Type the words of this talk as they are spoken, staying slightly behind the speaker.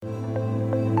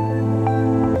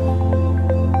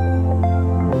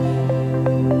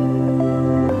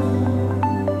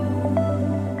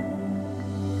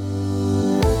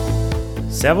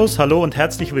Servus, hallo und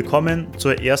herzlich willkommen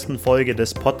zur ersten Folge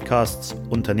des Podcasts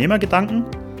Unternehmergedanken.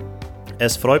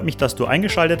 Es freut mich, dass du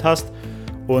eingeschaltet hast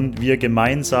und wir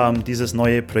gemeinsam dieses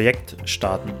neue Projekt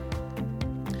starten.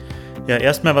 Ja,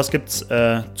 erstmal, was gibt's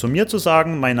zu mir zu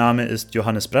sagen? Mein Name ist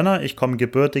Johannes Brenner, ich komme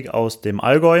gebürtig aus dem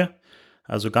Allgäu,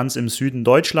 also ganz im Süden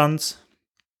Deutschlands,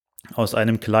 aus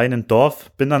einem kleinen Dorf,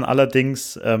 bin dann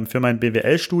allerdings für mein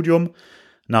BWL-Studium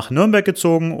nach Nürnberg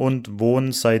gezogen und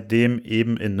wohne seitdem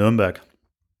eben in Nürnberg.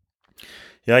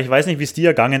 Ja, ich weiß nicht, wie es dir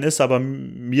ergangen ist, aber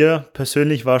mir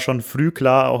persönlich war schon früh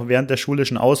klar, auch während der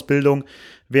schulischen Ausbildung,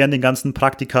 während den ganzen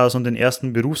Praktikas und den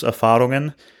ersten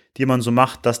Berufserfahrungen, die man so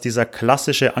macht, dass dieser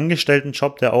klassische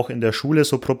Angestelltenjob, der auch in der Schule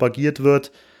so propagiert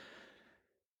wird,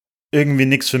 irgendwie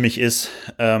nichts für mich ist.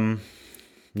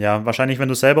 Ja, wahrscheinlich, wenn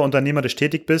du selber unternehmerisch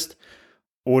tätig bist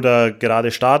oder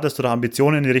gerade startest oder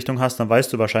Ambitionen in die Richtung hast, dann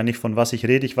weißt du wahrscheinlich, von was ich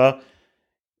rede. Ich war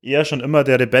eher schon immer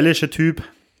der rebellische Typ,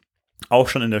 auch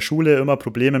schon in der Schule, immer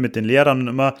Probleme mit den Lehrern und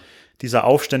immer dieser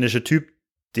aufständische Typ,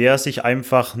 der sich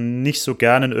einfach nicht so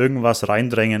gerne in irgendwas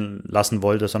reindrängen lassen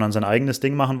wollte, sondern sein eigenes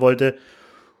Ding machen wollte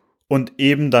und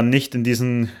eben dann nicht in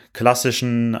diesen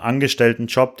klassischen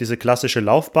Angestelltenjob, diese klassische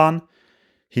Laufbahn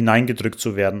hineingedrückt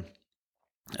zu werden.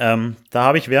 Da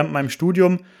habe ich während meinem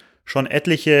Studium schon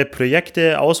etliche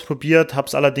Projekte ausprobiert, habe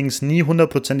es allerdings nie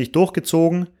hundertprozentig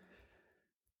durchgezogen.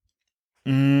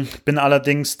 Bin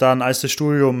allerdings dann, als das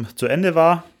Studium zu Ende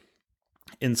war,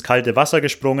 ins kalte Wasser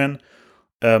gesprungen,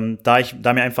 da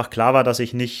mir einfach klar war, dass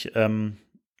ich nicht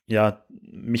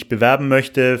mich bewerben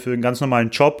möchte für einen ganz normalen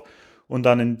Job und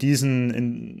dann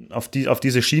auf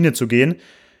diese Schiene zu gehen,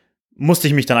 musste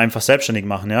ich mich dann einfach selbstständig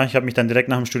machen. Ja? Ich habe mich dann direkt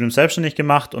nach dem Studium selbstständig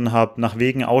gemacht und habe nach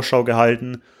Wegen Ausschau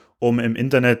gehalten, um im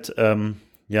Internet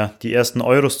die ersten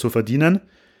Euros zu verdienen.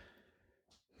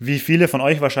 Wie viele von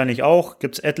euch wahrscheinlich auch,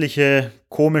 gibt es etliche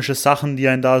komische Sachen, die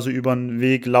einen da so über den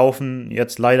Weg laufen,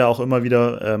 jetzt leider auch immer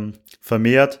wieder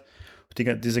vermehrt,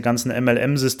 diese ganzen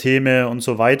MLM-Systeme und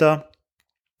so weiter.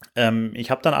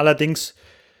 Ich habe dann allerdings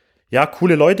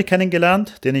coole Leute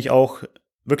kennengelernt, denen ich auch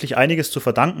wirklich einiges zu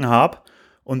verdanken habe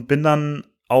und bin dann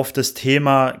auf das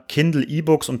Thema Kindle,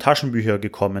 E-Books und Taschenbücher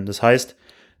gekommen. Das heißt,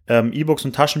 E-Books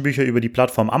und Taschenbücher über die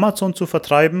Plattform Amazon zu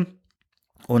vertreiben.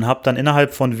 Und habe dann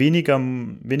innerhalb von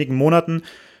wenigen Monaten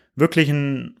wirklich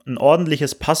ein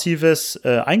ordentliches passives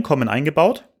Einkommen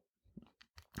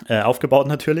aufgebaut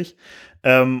natürlich,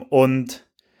 und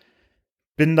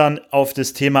bin dann auf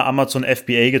das Thema Amazon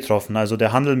FBA getroffen, also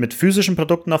der Handel mit physischen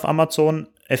Produkten auf Amazon.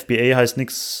 FBA heißt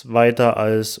nichts weiter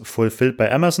als Fulfilled by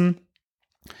Amazon.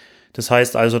 Das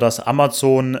heißt also, dass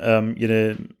Amazon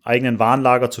ihre eigenen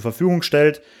Warenlager zur Verfügung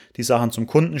stellt, die Sachen zum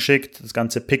Kunden schickt, das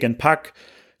ganze Pick and Pack,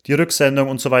 die Rücksendung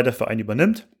und so weiter für einen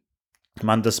übernimmt,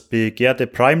 man das begehrte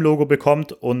Prime-Logo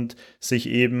bekommt und sich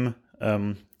eben,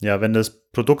 wenn das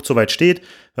Produkt soweit steht,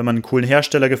 wenn man einen coolen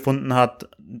Hersteller gefunden hat,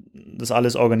 das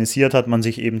alles organisiert hat, man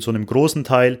sich eben zu einem großen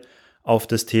Teil auf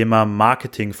das Thema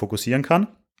Marketing fokussieren kann.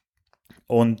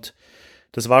 Und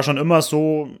das war schon immer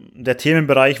so der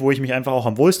Themenbereich, wo ich mich einfach auch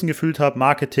am wohlsten gefühlt habe,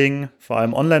 Marketing, vor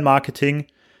allem Online-Marketing.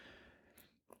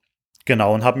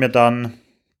 Genau, und habe mir dann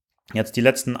jetzt die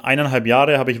letzten 1,5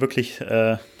 Jahre habe ich wirklich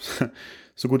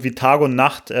so gut wie Tag und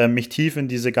Nacht mich tief in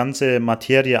diese ganze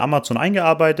Materie Amazon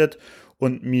eingearbeitet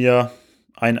und mir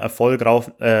ein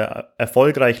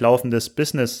erfolgreich laufendes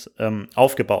Business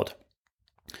aufgebaut.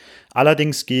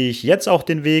 Allerdings gehe ich jetzt auch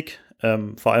den Weg,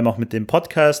 vor allem auch mit dem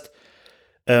Podcast,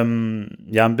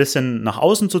 ein bisschen nach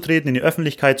außen zu treten, in die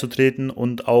Öffentlichkeit zu treten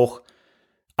und auch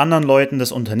anderen Leuten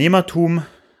das Unternehmertum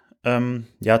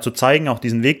zu zeigen, auch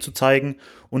diesen Weg zu zeigen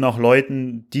und auch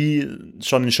Leuten, die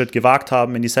schon den Schritt gewagt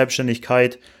haben in die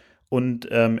Selbstständigkeit und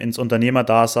ins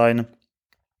Unternehmerdasein,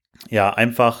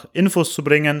 einfach Infos zu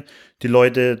bringen, die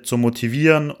Leute zu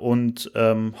motivieren und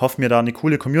hoffe mir da eine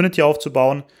coole Community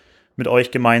aufzubauen mit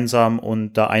euch gemeinsam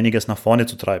und da einiges nach vorne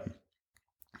zu treiben.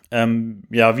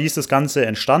 Wie ist das Ganze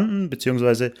entstanden,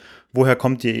 beziehungsweise woher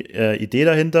kommt die Idee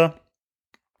dahinter?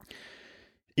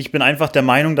 Ich bin einfach der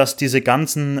Meinung, dass diese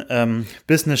ganzen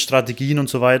Business-Strategien und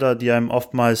so weiter, die einem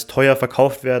oftmals teuer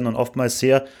verkauft werden und oftmals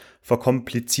sehr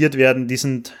verkompliziert werden, die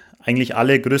sind eigentlich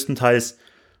alle größtenteils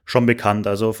schon bekannt.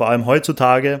 Also vor allem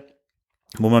heutzutage,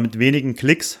 wo man mit wenigen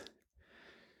Klicks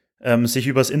sich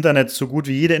übers Internet so gut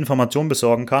wie jede Information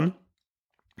besorgen kann,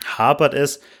 hapert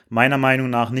es meiner Meinung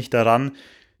nach nicht daran,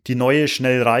 die neue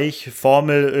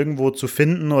Schnell-Reich-Formel irgendwo zu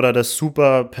finden oder das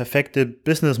super perfekte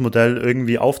Businessmodell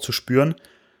irgendwie aufzuspüren,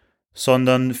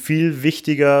 sondern viel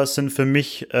wichtiger sind für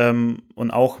mich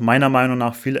und auch meiner Meinung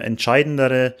nach viel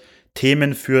entscheidendere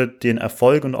Themen für den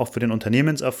Erfolg und auch für den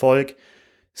Unternehmenserfolg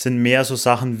sind mehr so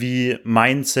Sachen wie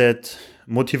Mindset,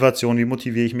 Motivation, wie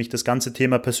motiviere ich mich, das ganze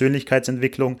Thema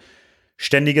Persönlichkeitsentwicklung,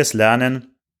 ständiges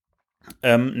Lernen,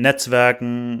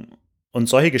 Netzwerken und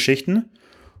solche Geschichten.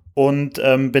 Und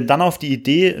bin dann auf die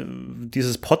Idee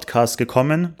dieses Podcasts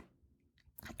gekommen,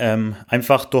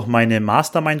 einfach durch meine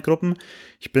Mastermind-Gruppen.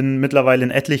 Ich bin mittlerweile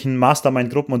in etlichen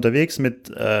Mastermind-Gruppen unterwegs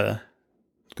mit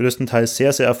größtenteils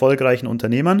sehr, sehr erfolgreichen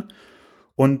Unternehmern.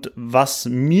 Und was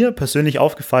mir persönlich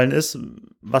aufgefallen ist,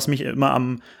 was mich immer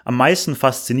am meisten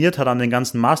fasziniert hat an den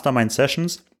ganzen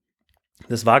Mastermind-Sessions,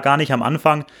 das war gar nicht am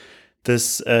Anfang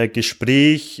das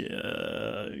Gespräch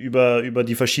über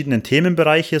die verschiedenen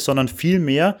Themenbereiche, sondern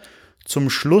vielmehr zum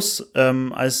Schluss,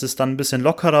 als es dann ein bisschen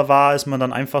lockerer war, als man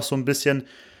dann einfach so ein bisschen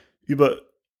über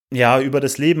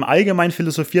das Leben allgemein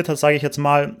philosophiert hat, sage ich jetzt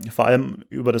mal, vor allem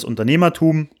über das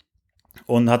Unternehmertum,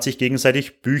 und hat sich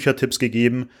gegenseitig Büchertipps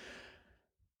gegeben,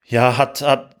 ja, hat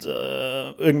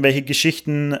irgendwelche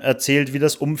Geschichten erzählt, wie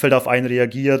das Umfeld auf einen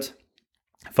reagiert,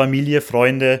 Familie,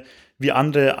 Freunde, wie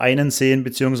andere einen sehen,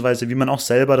 beziehungsweise wie man auch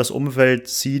selber das Umfeld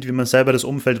sieht, wie man selber das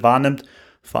Umfeld wahrnimmt,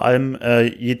 vor allem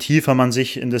je tiefer man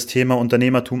sich in das Thema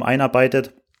Unternehmertum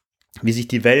einarbeitet, wie sich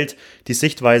die Welt, die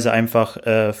Sichtweise einfach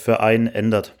für einen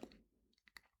ändert.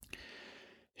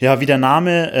 Ja, wie der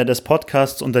Name des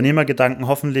Podcasts Unternehmergedanken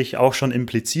hoffentlich auch schon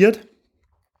impliziert,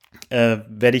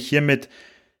 werde ich hier mit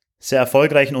sehr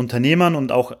erfolgreichen Unternehmern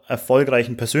und auch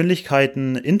erfolgreichen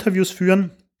Persönlichkeiten Interviews führen,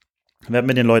 werde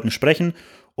mit den Leuten sprechen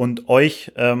und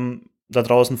euch da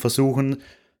draußen versuchen,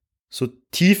 so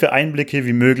tiefe Einblicke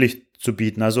wie möglich zu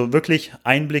bieten. Also wirklich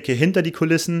Einblicke hinter die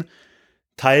Kulissen,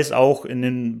 teils auch in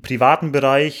den privaten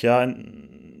Bereich, ja,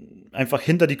 einfach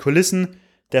hinter die Kulissen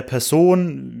der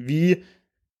Person, wie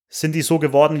sind die so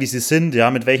geworden, wie sie sind,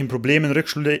 ja, mit welchen Problemen,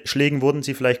 Rückschlägen wurden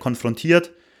sie vielleicht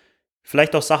konfrontiert,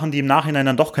 vielleicht auch Sachen, die im Nachhinein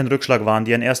dann doch kein Rückschlag waren,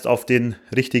 die einen erst auf den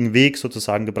richtigen Weg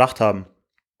sozusagen gebracht haben.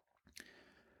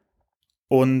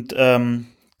 Und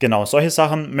genau, solche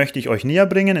Sachen möchte ich euch näher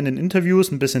bringen in den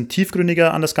Interviews, ein bisschen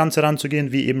tiefgründiger an das Ganze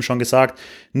ranzugehen, wie eben schon gesagt,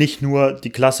 nicht nur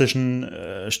die klassischen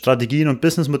Strategien und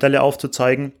Businessmodelle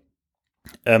aufzuzeigen,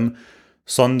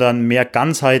 sondern mehr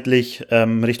ganzheitlich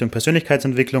Richtung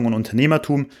Persönlichkeitsentwicklung und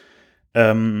Unternehmertum,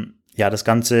 das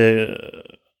Ganze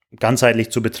ganzheitlich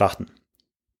zu betrachten.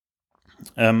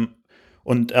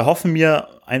 Und erhoffen mir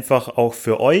einfach auch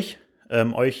für euch,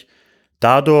 euch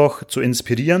dadurch zu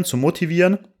inspirieren, zu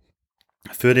motivieren,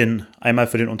 einmal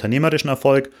für den unternehmerischen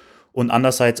Erfolg und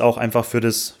andererseits auch einfach für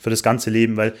das ganze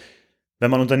Leben, weil wenn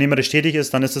man unternehmerisch tätig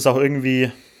ist, dann ist es auch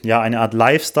irgendwie eine Art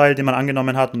Lifestyle, den man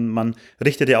angenommen hat, und man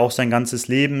richtet ja auch sein ganzes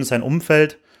Leben, sein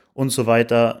Umfeld und so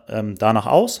weiter danach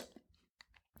aus.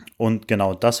 Und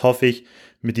genau das hoffe ich,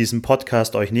 mit diesem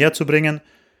Podcast euch näher zu bringen.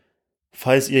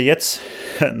 Falls ihr jetzt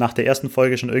nach der ersten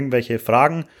Folge schon irgendwelche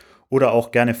Fragen oder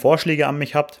auch gerne Vorschläge an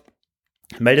mich habt,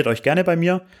 meldet euch gerne bei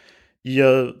mir.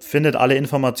 Ihr findet alle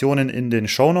Informationen in den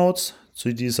Shownotes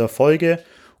zu dieser Folge,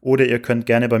 oder ihr könnt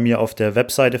gerne bei mir auf der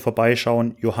Webseite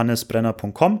vorbeischauen,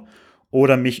 johannesbrenner.com,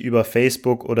 oder mich über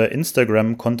Facebook oder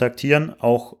Instagram kontaktieren,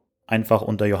 auch einfach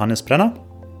unter Johannes Brenner.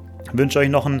 Ich wünsche euch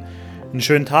noch einen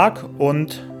schönen Tag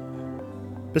und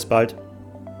bis bald.